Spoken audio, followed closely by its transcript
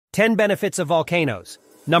10 benefits of volcanoes.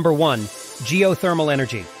 Number 1. Geothermal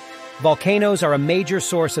energy. Volcanoes are a major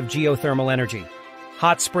source of geothermal energy.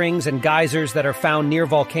 Hot springs and geysers that are found near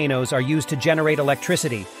volcanoes are used to generate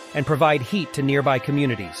electricity and provide heat to nearby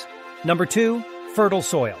communities. Number 2. Fertile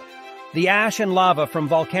soil. The ash and lava from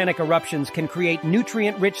volcanic eruptions can create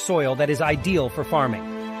nutrient-rich soil that is ideal for farming.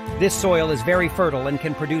 This soil is very fertile and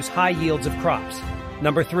can produce high yields of crops.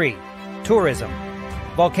 Number 3. Tourism.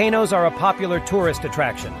 Volcanoes are a popular tourist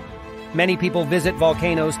attraction. Many people visit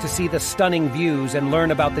volcanoes to see the stunning views and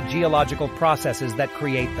learn about the geological processes that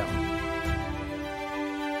create them.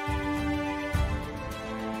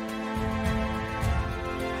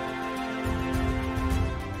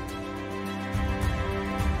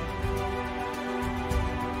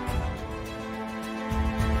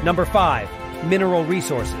 Number 5. Mineral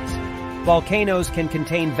resources. Volcanoes can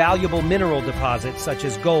contain valuable mineral deposits such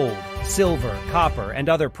as gold, silver, copper, and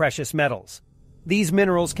other precious metals. These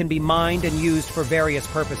minerals can be mined and used for various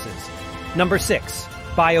purposes. Number 6.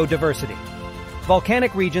 Biodiversity.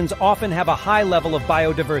 Volcanic regions often have a high level of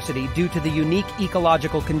biodiversity due to the unique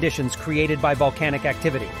ecological conditions created by volcanic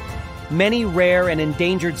activity. Many rare and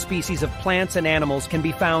endangered species of plants and animals can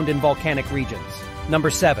be found in volcanic regions.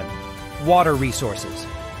 Number 7. Water resources.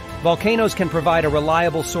 Volcanoes can provide a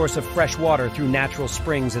reliable source of fresh water through natural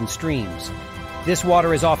springs and streams. This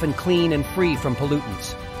water is often clean and free from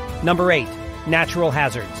pollutants. Number 8. Natural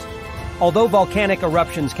hazards. Although volcanic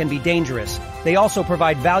eruptions can be dangerous, they also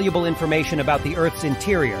provide valuable information about the Earth's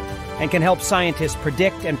interior and can help scientists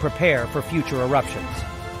predict and prepare for future eruptions.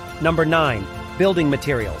 Number 9. Building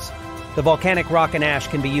materials. The volcanic rock and ash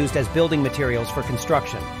can be used as building materials for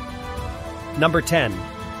construction. Number 10.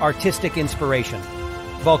 Artistic inspiration.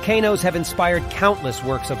 Volcanoes have inspired countless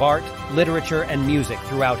works of art, literature, and music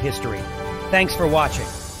throughout history. Thanks for watching.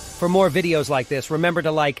 For more videos like this, remember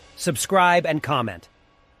to like, subscribe, and comment.